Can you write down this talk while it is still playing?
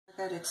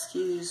Gotta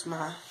excuse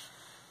my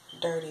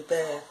dirty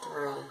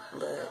bathroom,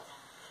 but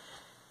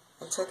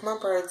I took my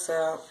braids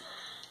out.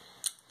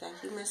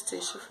 Thank you, Miss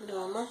Tisha, for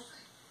doing my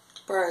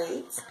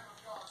braids,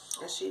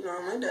 as she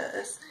normally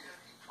does.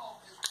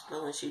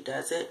 But when she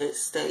does it, it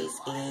stays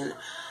in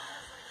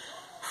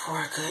for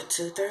a good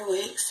 2-3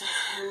 weeks.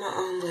 And my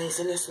own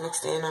laziness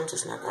mixed in, I'm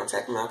just not going to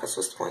take them out, because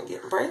what's the point of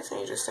getting braids and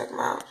you just take them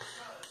out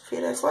a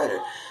few days later.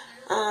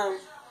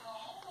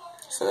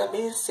 So that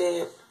being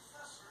said,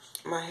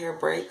 my hair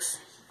breaks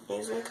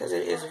easily because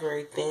it is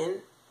very thin.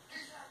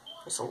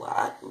 It's a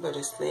lot, but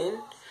it's thin.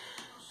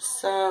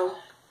 So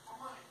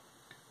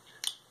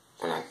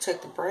when I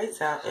take the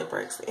braids out, it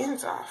breaks the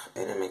ends off,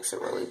 and it makes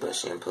it really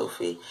bushy and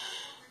poofy.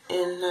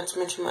 And not to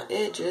mention my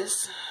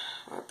edges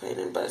are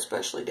painted, but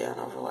especially down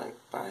over like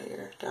by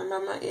here, down by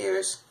my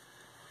ears,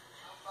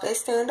 they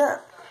stand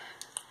up.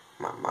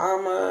 My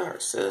mama, her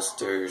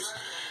sisters,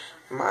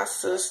 my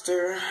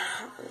sister,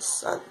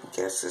 I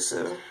guess it's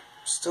a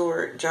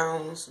Stewart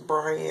Jones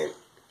Bryant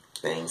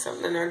thing,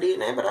 something in their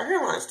DNA, but our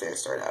hairline stands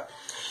straight up.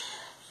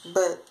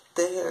 But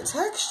the hair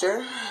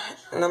texture,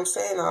 and I'm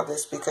saying all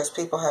this because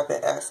people have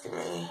been asking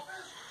me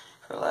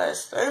for the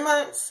last 3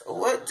 months,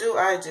 what do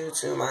I do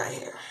to my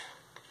hair?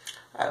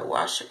 I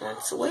wash it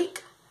once a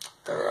week,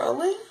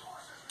 thoroughly.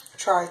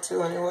 Try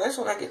to anyways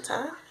when I get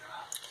time.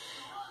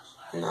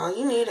 And all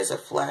you need is a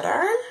flat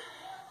iron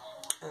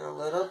and a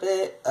little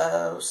bit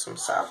of some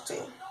Softy.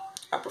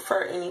 I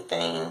prefer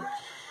anything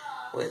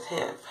with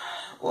hemp.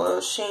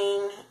 Oil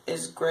Sheen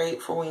is great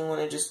for when you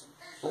want to just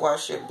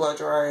wash it, blow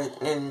dry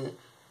it, and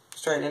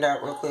straighten it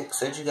out real quick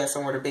so that you got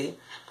somewhere to be.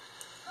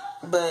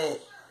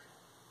 But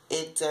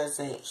it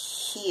doesn't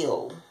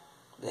heal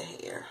the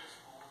hair.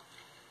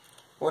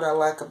 What I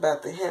like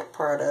about the hemp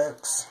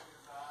products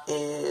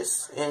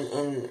is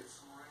in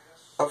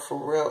a for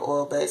real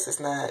oil base,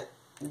 it's not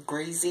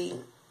greasy,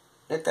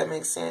 if that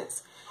makes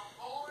sense.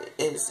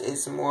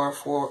 It's more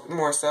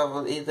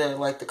so either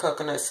like the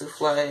coconut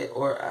souffle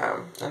or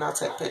and I'll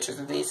take pictures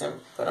of these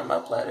and put them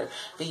up later.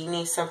 But you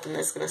need something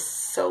that's gonna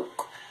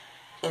soak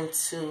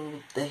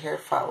into the hair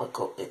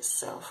follicle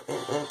itself and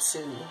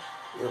into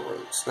your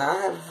roots. Now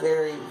I have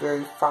very,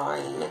 very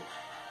fine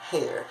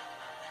hair.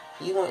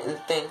 You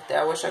wouldn't think that.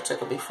 I wish I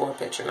took a before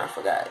picture and I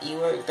forgot. You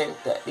wouldn't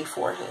think that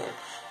beforehand.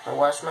 I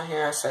washed my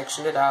hair, I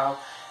sectioned it out,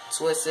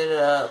 twisted it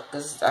up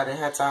because I didn't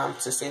have time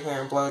to sit here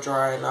and blow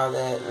dry and all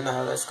that.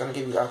 No, that's going to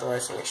give you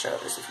arthritis in your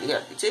shoulders. If you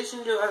got a beautician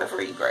to do all that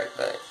for you, great.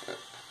 But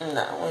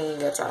no, we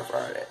ain't got time for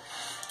all that.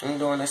 I'm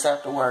doing this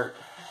after work,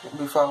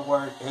 before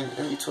work, and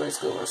in between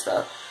school and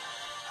stuff.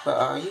 But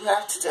all you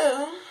have to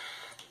do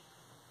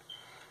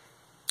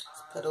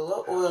is put a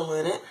little oil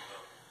in it.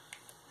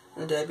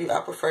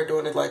 I prefer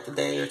doing it like the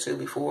day or two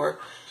before,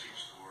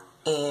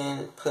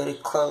 and put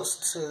it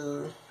close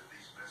to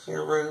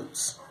your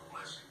roots.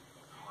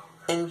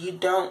 And you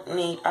don't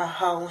need a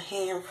whole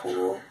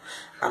handful.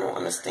 I don't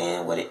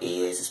understand what it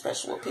is,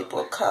 especially with people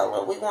of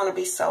color. We want to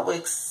be so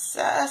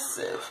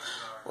excessive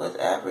with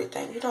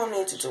everything. You don't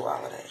need to do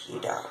all of that. You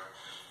don't.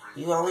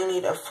 You only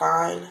need a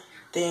fine,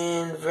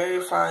 thin,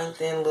 very fine,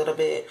 thin little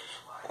bit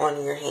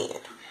on your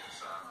hand.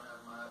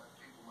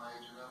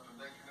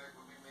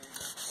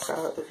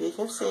 So if you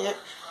can see it,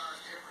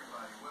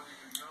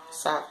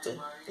 Softy.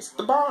 It's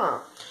the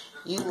bomb.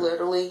 You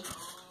literally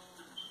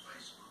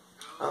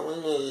only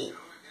need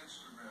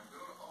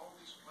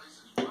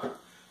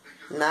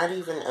not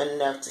even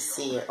enough to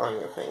see it on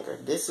your finger.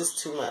 This is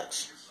too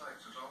much.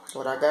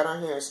 What I got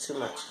on here is too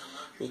much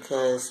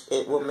because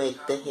it will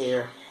make the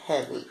hair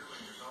heavy.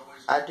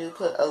 I do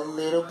put a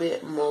little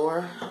bit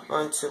more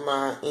onto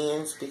my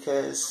ends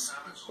because,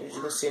 as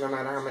you can see, no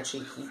matter how much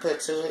you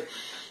put to it,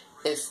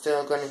 it's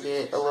still going to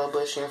get a little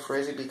bushy and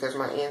frizzy because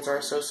my ends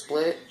are so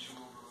split.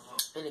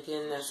 And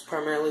again, that's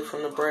primarily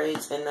from the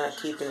braids and not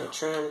keeping it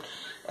trimmed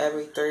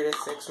every 3 to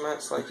 6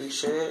 months like you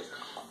should,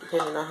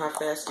 depending on how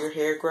fast your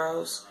hair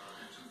grows.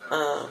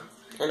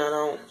 And I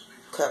don't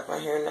cut my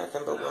hair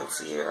nothing but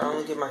once a year. I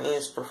only get my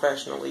ends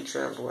professionally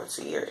trimmed once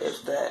a year,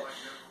 if that.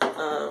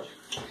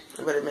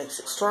 But it makes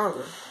it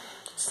stronger.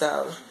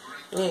 So,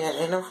 yeah,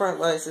 and no front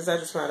laces. I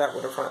just found out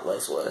what a front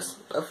lace was,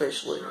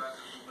 officially.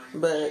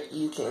 But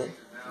you can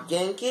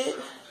yank it,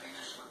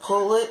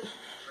 pull it,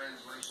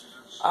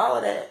 all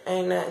of that,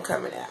 ain't nothing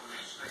coming out.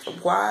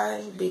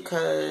 Why?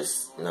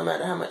 Because no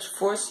matter how much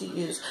force you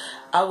use,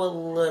 I would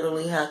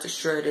literally have to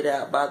straight it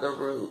out by the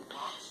root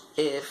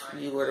if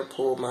you were to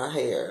pull my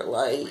hair.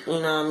 Like, you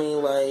know what I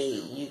mean?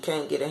 Like, you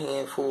can't get a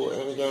handful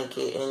and yank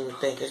it and you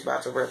think it's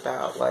about to rip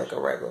out like a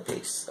regular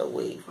piece of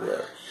weave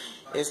will.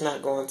 It's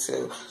not going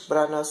to. But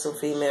I know some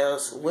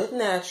females with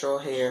natural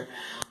hair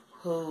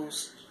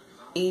who's,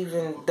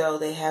 even though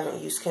they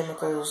haven't used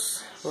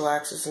chemicals,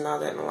 relaxers, and all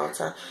that in a long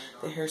time,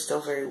 their hair's still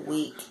very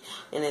weak.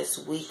 And it's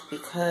weak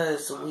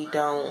because we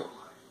don't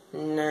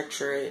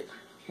nurture it,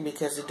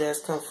 because it does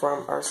come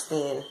from our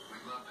skin.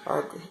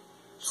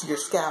 Your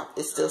scalp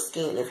is still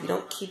skin. If you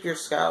don't keep your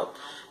scalp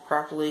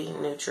properly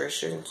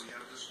nutritioned,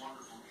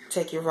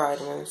 take your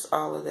vitamins,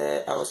 all of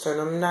that. I was telling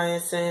them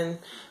niacin,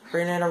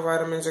 prenatal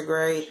vitamins are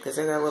great because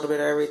they got a little bit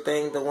of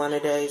everything. The one a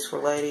days for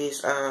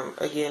ladies,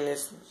 again,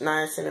 it's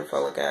niacin and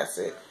folic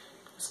acid.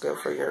 It's good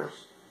for your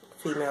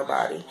female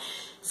body.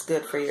 It's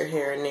good for your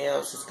hair and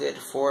nails. It's good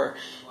for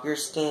your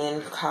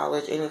skin,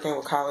 anything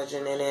with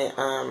collagen in it.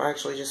 I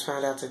actually just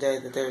found out today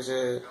that there's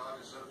a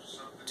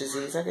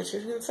disease, I guess you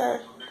could say.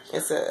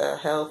 It's a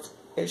health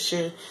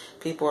issue.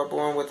 People are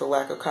born with a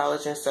lack of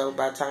collagen, so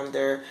by the time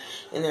they're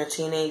in their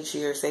teenage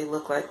years, they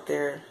look like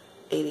they're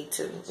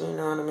 82. You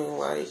know what I mean?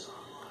 Like,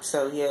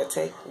 so yeah,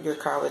 take your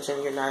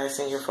collagen, your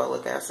niacin, your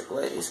folic acid,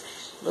 ladies.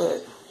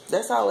 But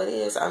that's all it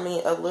is. I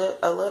mean, a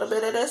little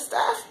bit of this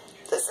stuff.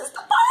 This is the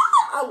bomb.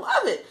 I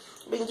love it.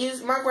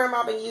 My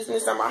grandma been using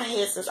this on my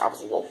head since I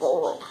was a little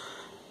girl.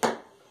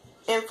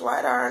 And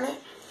flat iron it.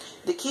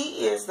 The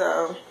key is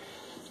though,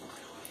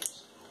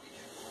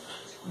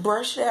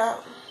 brush it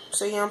out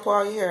so you don't pull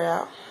all your hair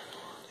out.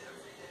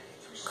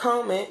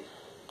 Comb it.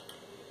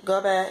 Go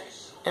back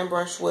and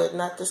brush with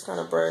not this kind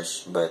of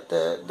brush, but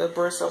the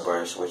bristle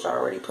brush, which I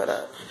already put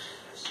up.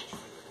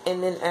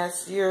 And then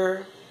as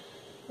you're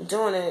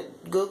doing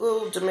it,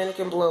 Google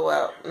Dominican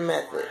blowout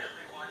method,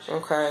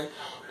 okay,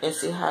 and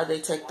see how they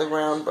take the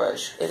round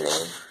brush, and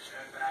then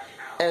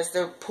as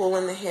they're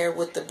pulling the hair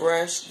with the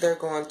brush, they're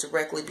going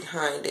directly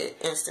behind it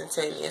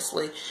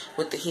instantaneously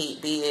with the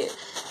heat, be it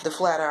the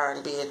flat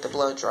iron, be it the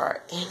blow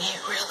dryer, and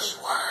it really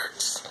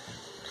works.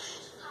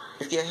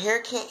 If your hair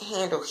can't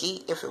handle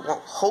heat, if it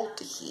won't hold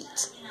the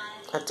heat,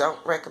 I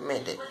don't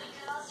recommend it.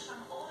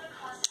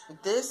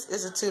 This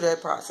is a 2-day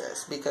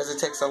process because it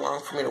takes so long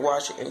for me to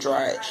wash it and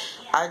dry it.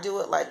 I do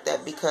it like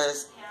that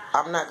because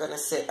I'm not going to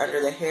sit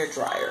under the hair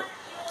dryer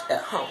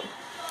at home.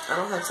 I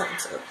don't have time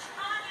to.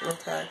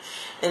 Okay?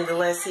 And the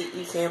less heat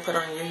you can put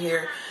on your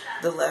hair,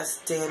 the less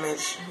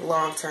damage,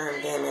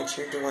 long-term damage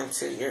you're doing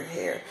to your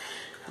hair.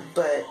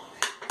 But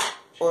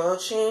oil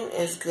chain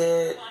is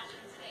good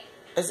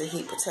as a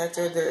heat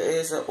protector. There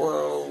is an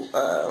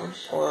oil-based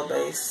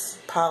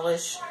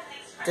polish,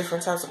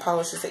 different types of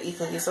polishes that you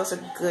can use. Those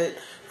are good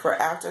for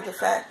after the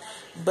fact.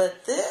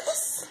 But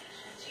this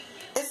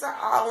is an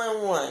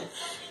all-in-one.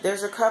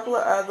 There's a couple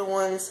of other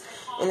ones,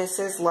 and it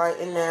says Light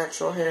and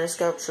Natural Hair and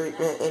Scalp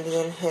Treatment,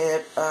 Indian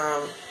Hip.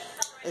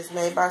 It's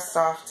made by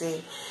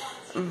Softy,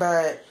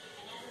 but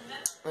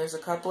there's a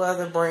couple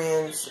other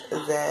brands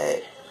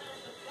that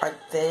are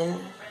thin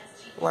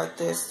like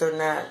this. They're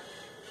not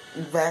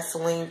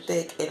Vaseline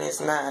thick, and it's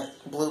not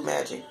Blue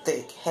Magic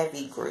thick,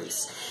 heavy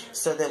grease,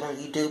 so that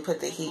when you do put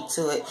the heat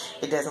to it,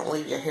 it doesn't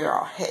leave your hair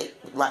all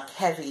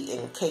heavy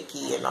and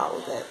cakey and all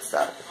of that.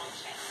 So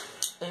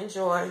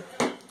enjoy.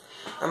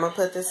 I'm gonna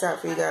put this out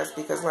for you guys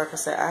because, like I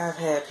said, I have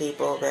had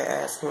people that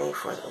ask me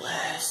for the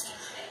last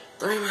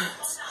 3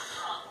 months,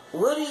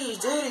 what do you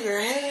do to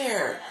your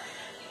hair?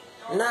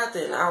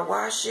 Nothing. I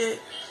wash it,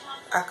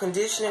 I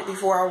condition it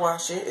before I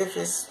wash it if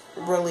it's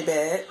really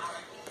bad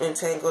and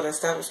tangled and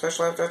stuff,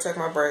 especially after I take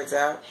my braids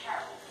out.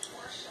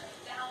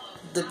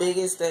 The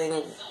biggest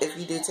thing, if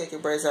you do take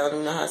your braids out,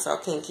 you know how it's all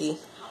kinky,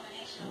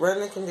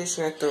 run the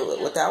conditioner through it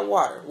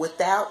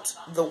without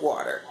the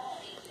water,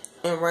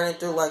 and run it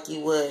through like you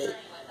would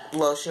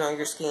lotion on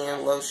your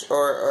skin, lotion,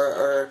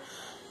 or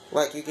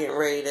like you're getting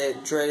ready to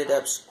dread it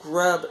up.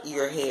 Scrub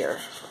your hair.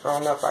 I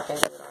don't know if I can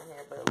do it on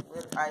here, but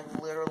I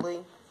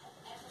literally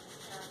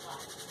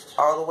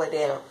all the way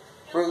down,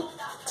 root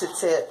to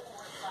tip,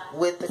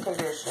 with the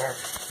conditioner.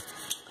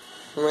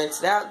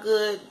 Rinse it out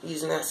good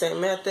using that same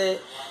method.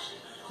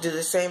 Do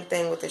the same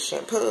thing with the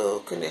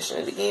shampoo. Condition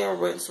it again.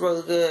 Rinse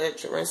really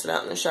good. Rinse it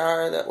out in the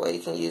shower. That way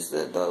you can use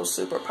those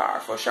super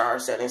powerful shower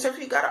settings if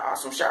you got an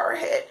awesome shower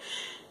head.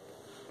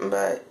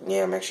 But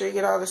yeah, make sure you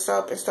get all the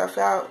soap and stuff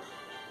out.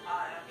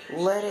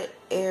 Let it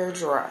air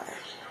dry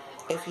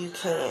if you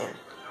can.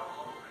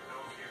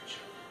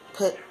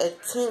 Put a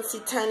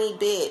teensy tiny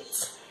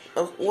bit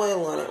of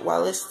oil on it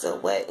while it's still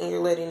wet and you're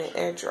letting it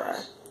air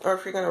dry. Or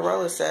if you're going to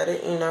roller set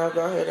it, you know,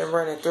 go ahead and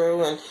run it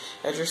through, and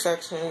as you're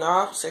sectioning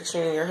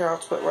your hair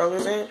off to put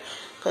rollers in,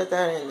 put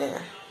that in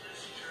there.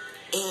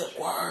 It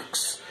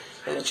works.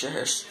 It makes your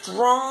hair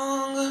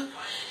strong.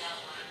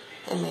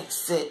 It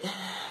makes it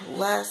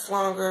last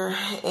longer,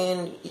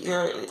 and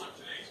your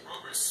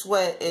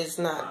sweat is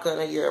not going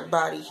to, your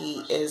body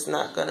heat is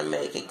not going to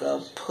make it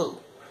go poo.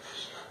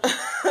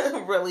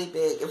 Really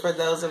big. And for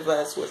those of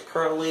us with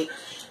curly,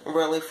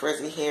 really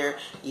frizzy hair,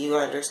 you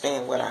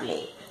understand what I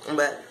mean.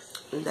 But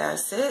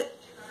that's it.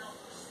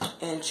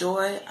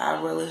 Enjoy.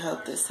 I really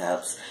hope this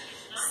helps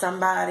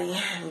somebody,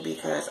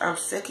 because I'm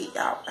sick of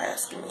y'all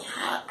asking me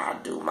how I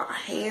do my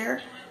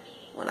hair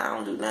when I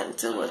don't do nothing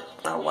to it.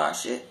 I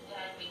wash it.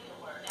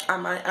 I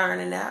might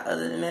iron it out.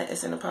 Other than that,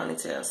 it's in a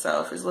ponytail.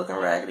 So if it's looking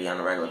raggedy on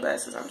a regular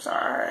basis, I'm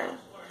sorry.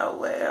 Oh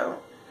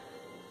well.